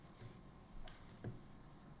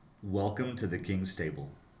Welcome to the King's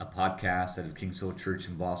Table, a podcast out of King's Hill Church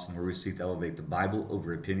in Boston where we seek to elevate the Bible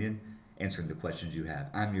over opinion, answering the questions you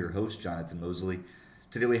have. I'm your host, Jonathan Mosley.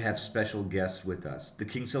 Today we have special guests with us, the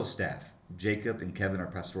King's Hill staff. Jacob and Kevin are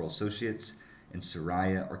pastoral associates, and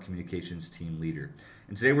Soraya, our communications team leader.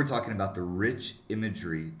 And today we're talking about the rich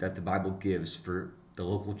imagery that the Bible gives for the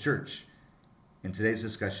local church. And today's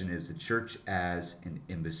discussion is the church as an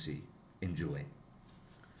embassy. Enjoy.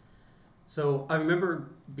 So I remember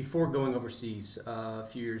before going overseas a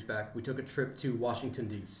few years back, we took a trip to Washington,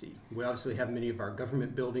 D.C. We obviously have many of our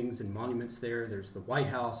government buildings and monuments there. There's the White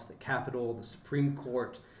House, the Capitol, the Supreme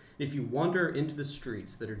Court. If you wander into the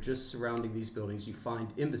streets that are just surrounding these buildings, you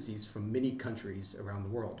find embassies from many countries around the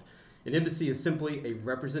world. An embassy is simply a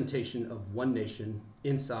representation of one nation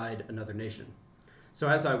inside another nation. So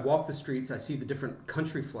as I walk the streets, I see the different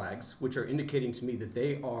country flags, which are indicating to me that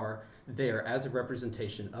they are there as a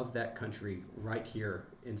representation of that country right here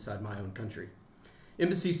inside my own country.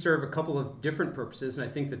 Embassies serve a couple of different purposes, and I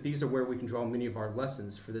think that these are where we can draw many of our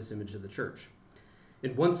lessons for this image of the church.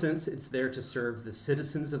 In one sense, it's there to serve the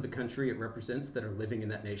citizens of the country it represents that are living in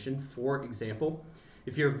that nation. For example,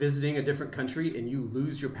 if you're visiting a different country and you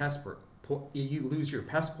lose your passport,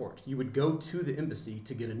 you would go to the embassy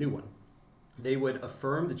to get a new one. They would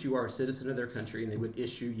affirm that you are a citizen of their country and they would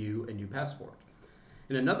issue you a new passport.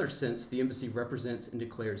 In another sense, the embassy represents and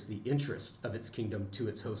declares the interest of its kingdom to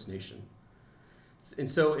its host nation.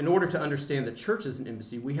 And so in order to understand the church as an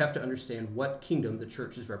embassy, we have to understand what kingdom the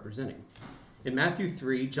church is representing. In Matthew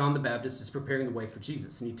 3, John the Baptist is preparing the way for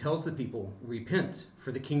Jesus, and he tells the people, "Repent,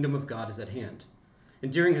 for the kingdom of God is at hand."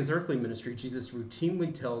 And during his earthly ministry, Jesus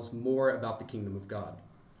routinely tells more about the kingdom of God.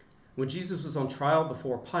 When Jesus was on trial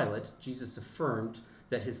before Pilate, Jesus affirmed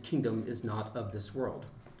that his kingdom is not of this world.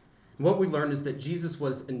 And what we learn is that Jesus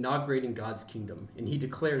was inaugurating God's kingdom, and he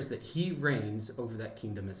declares that he reigns over that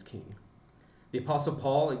kingdom as king. The Apostle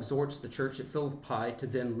Paul exhorts the church at Philippi to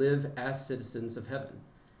then live as citizens of heaven.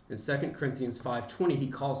 In 2 Corinthians 5:20, he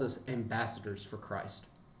calls us ambassadors for Christ.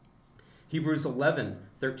 Hebrews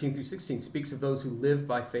 11:13 through 16 speaks of those who live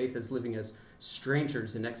by faith as living as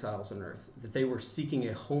strangers and exiles on earth, that they were seeking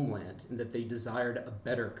a homeland and that they desired a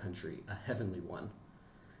better country, a heavenly one.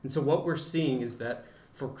 And so what we're seeing is that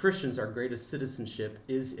for Christians, our greatest citizenship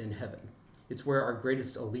is in heaven. It's where our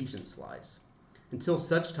greatest allegiance lies. Until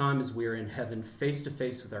such time as we are in heaven face to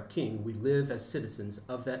face with our King, we live as citizens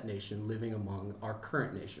of that nation living among our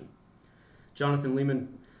current nation. Jonathan Leeman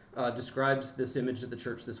describes this image of the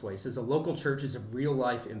church this way. He says, a local church is a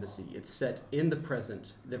real-life embassy. It's set in the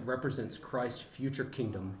present that represents Christ's future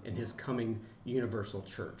kingdom and his coming universal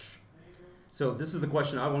church. So this is the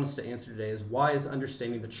question I want us to answer today is why is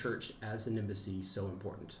understanding the church as an embassy so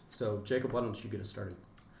important? So Jacob, why don't you get us started?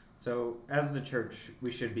 So as the church,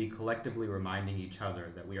 we should be collectively reminding each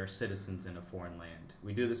other that we are citizens in a foreign land.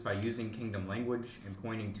 We do this by using kingdom language and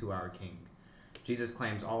pointing to our King. Jesus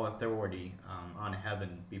claims all authority on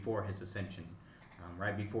heaven before his ascension.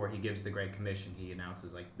 Right before he gives the Great Commission, he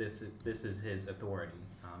announces this is his authority,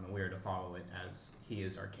 and we are to follow it as he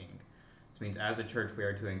is our King. This means as a church we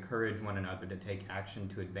are to encourage one another to take action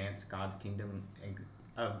to advance God's kingdom and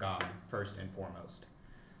of God first and foremost.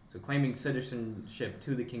 So claiming citizenship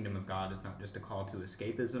to the kingdom of God is not just a call to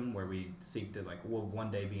escapism where we seek to we'll one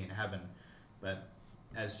day be in heaven, but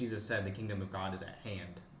as Jesus said, the kingdom of God is at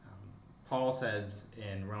hand. Paul says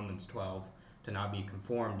in Romans 12 to not be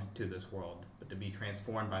conformed to this world, but to be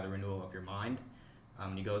transformed by the renewal of your mind.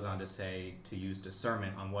 And he goes on to say to use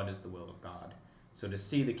discernment on what is the will of God. So to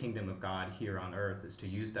see the kingdom of God here on earth is to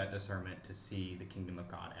use that discernment to see the kingdom of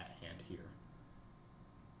God at hand here.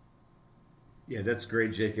 Yeah, that's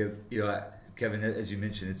great, Jacob. Kevin, as you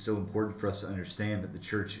mentioned, it's so important for us to understand that the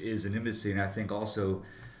church is an embassy. And I think also,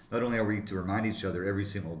 not only are we to remind each other every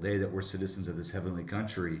single day that we're citizens of this heavenly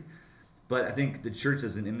country, but I think the church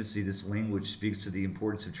as an embassy, this language speaks to the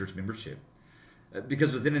importance of church membership.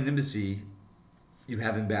 Because within an embassy, you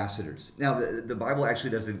have ambassadors. Now, the Bible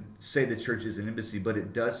actually doesn't say the church is an embassy, but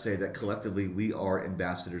it does say that collectively we are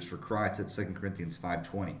ambassadors for Christ. That's 2 Corinthians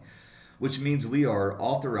 5:20, which means we are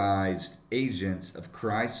authorized agents of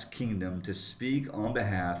Christ's kingdom to speak on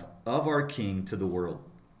behalf of our King to the world.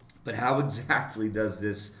 But how exactly does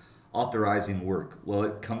this authorizing work? Well,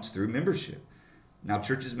 it comes through membership. Now,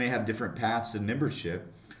 churches may have different paths in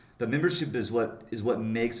membership, but membership is what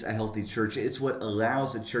makes a healthy church. It's what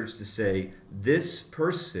allows a church to say, this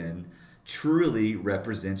person truly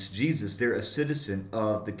represents Jesus. They're a citizen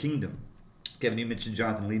of the kingdom. Kevin, you mentioned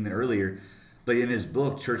Jonathan Leeman earlier, but in his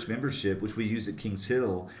book, Church Membership, which we use at King's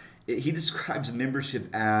Hill, he describes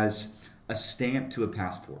membership as a stamp to a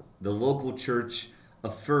passport. The local church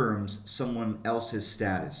affirms someone else's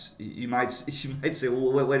status. You might say,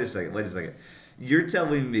 well, wait a second. You're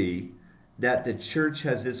telling me that the church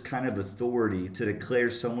has this kind of authority to declare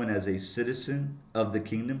someone as a citizen of the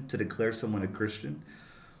kingdom, to declare someone a Christian?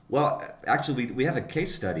 Well, actually, we have a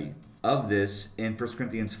case study of this in 1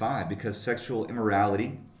 Corinthians 5, because sexual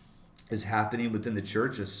immorality is happening within the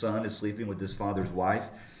church. A son is sleeping with his father's wife.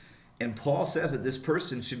 And Paul says that this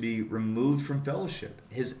person should be removed from fellowship.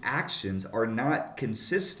 His actions are not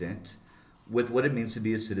consistent with what it means to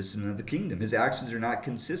be a citizen of the kingdom. His actions are not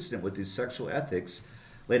consistent with these sexual ethics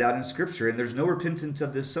laid out in Scripture. And there's no repentance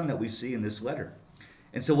of this son that we see in this letter.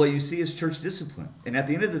 And so what you see is church discipline. And at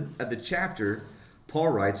the end of the chapter, Paul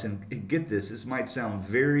writes, and get this might sound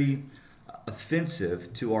very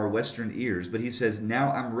offensive to our Western ears, but he says,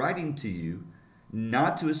 "Now I'm writing to you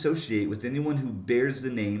not to associate with anyone who bears the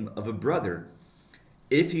name of a brother,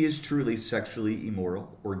 if he is truly sexually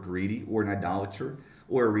immoral or greedy or an idolater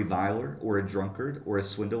or a reviler or a drunkard or a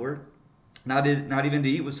swindler, not even to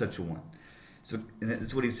eat with such a one." So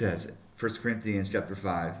that's what he says. 1 Corinthians chapter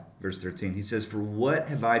 5, verse 13. He says, "For what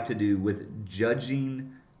have I to do with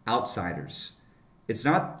judging outsiders? Is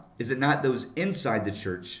it not those inside the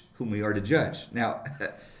church whom we are to judge?" Now,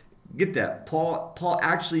 get that. Paul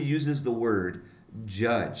actually uses the word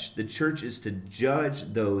judge. The church is to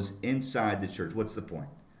judge those inside the church. What's the point?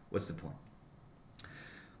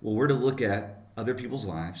 Well, we're to look at other people's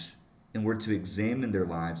lives, and we're to examine their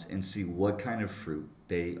lives and see what kind of fruit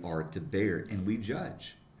they are to bear. And we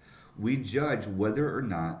judge. We judge whether or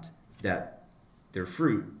not that their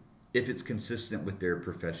fruit, if it's consistent with their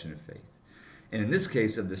profession of faith. And in this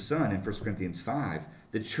case of the son in 1 Corinthians 5,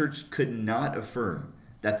 the church could not affirm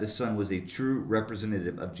that the son was a true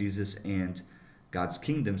representative of Jesus and God's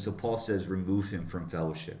kingdom. So Paul says, remove him from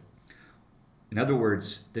fellowship. In other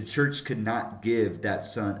words, the church could not give that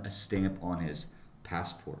son a stamp on his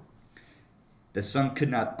passport. The son could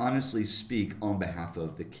not honestly speak on behalf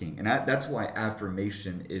of the king. And that's why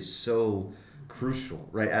affirmation is so crucial,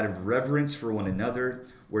 right? Out of reverence for one another,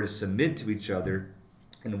 we're to submit to each other.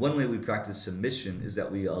 And one way we practice submission is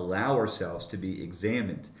that we allow ourselves to be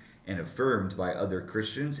examined and affirmed by other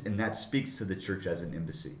Christians, and that speaks to the church as an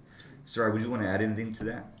embassy. Sarah, would you want to add anything to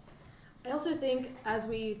that? I also think as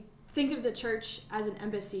we think of the church as an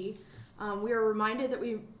embassy, we are reminded that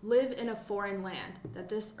we live in a foreign land, that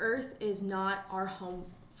this earth is not our home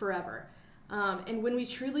forever. And when we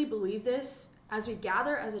truly believe this, as we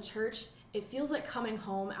gather as a church, it feels like coming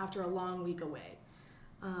home after a long week away.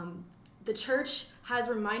 The church has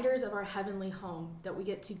reminders of our heavenly home, that we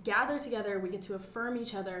get to gather together, we get to affirm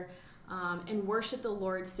each other, and worship the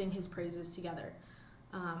Lord, sing his praises together.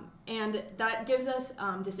 And that gives us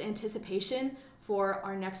this anticipation for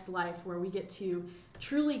our next life, where we get to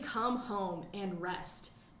truly come home and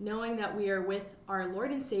rest, knowing that we are with our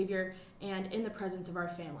Lord and Savior and in the presence of our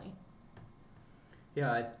family.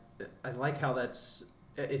 Yeah, I like how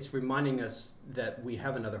it's reminding us that we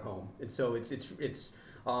have another home. And so it's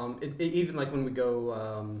even like when we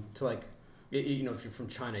go to, like, you know, if you're from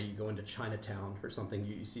China, you go into Chinatown or something,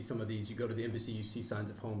 you see some of these, you go to the embassy, you see signs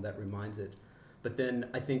of home that reminds it. But then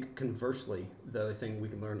I think conversely, the other thing we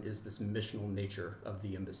can learn is this missional nature of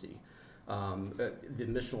the embassy, the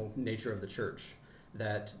missional nature of the church,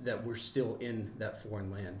 that we're still in that foreign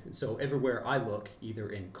land. And so everywhere I look, either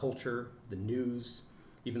in culture, the news,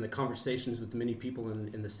 even the conversations with many people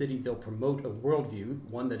in the city, they'll promote a worldview,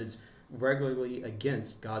 one that is regularly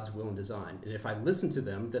against God's will and design. And if I listen to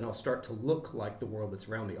them, then I'll start to look like the world that's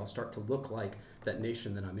around me. I'll start to look like that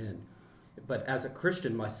nation that I'm in. But as a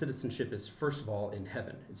Christian, my citizenship is first of all in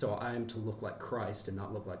heaven. And so I am to look like Christ and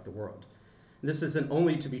not look like the world. And this isn't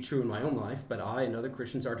only to be true in my own life, but I and other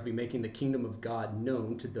Christians are to be making the kingdom of God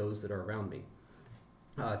known to those that are around me.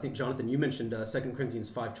 I think, Jonathan, you mentioned 2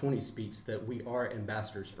 Corinthians 5:20 speaks that we are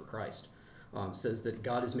ambassadors for Christ. Says that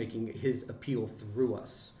God is making his appeal through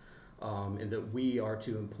us, and that we are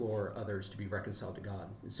to implore others to be reconciled to God.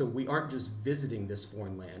 And so we aren't just visiting this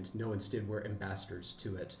foreign land. No, instead we're ambassadors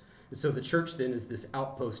to it. And so the church then is this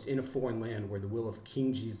outpost in a foreign land where the will of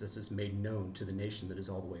King Jesus is made known to the nation that is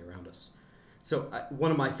all the way around us. So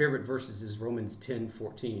one of my favorite verses is Romans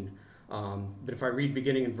 10:14. But if I read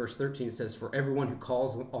beginning in verse 13, it says, "For everyone who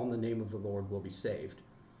calls on the name of the Lord will be saved."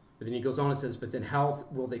 But then he goes on and says, "But then how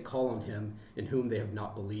will they call on him in whom they have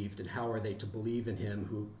not believed? And how are they to believe in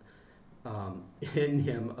him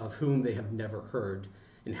of whom they have never heard?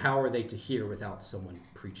 And how are they to hear without someone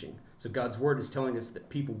preaching?" So God's word is telling us that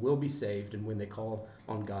people will be saved and when they call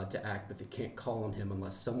on God to act, but they can't call on him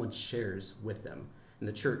unless someone shares with them. And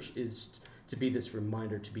the church is to be this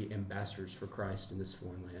reminder to be ambassadors for Christ in this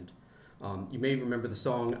foreign land. You may remember the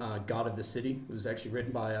song God of the City. It was actually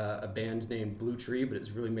written by a band named Blue Tree, but it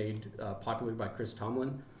was really made popular by Chris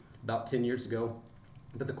Tomlin about 10 years ago.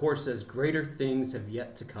 But the chorus says, "Greater things have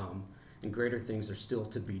yet to come, and greater things are still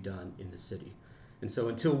to be done in the city." And so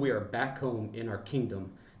until we are back home in our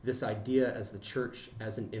kingdom, this idea as the church,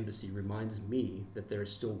 as an embassy, reminds me that there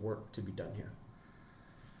is still work to be done here.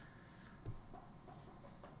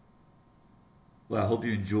 Well, I hope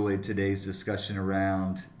you enjoyed today's discussion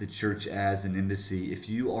around the church as an embassy. If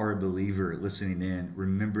you are a believer listening in,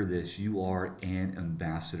 remember this: you are an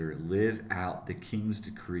ambassador. Live out the King's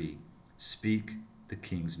decree. Speak the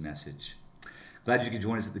King's message. Glad you could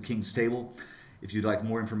join us at the King's table. If you'd like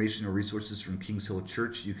more information or resources from Kings Hill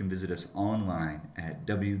Church, you can visit us online at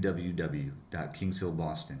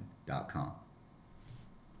www.kingshillboston.com.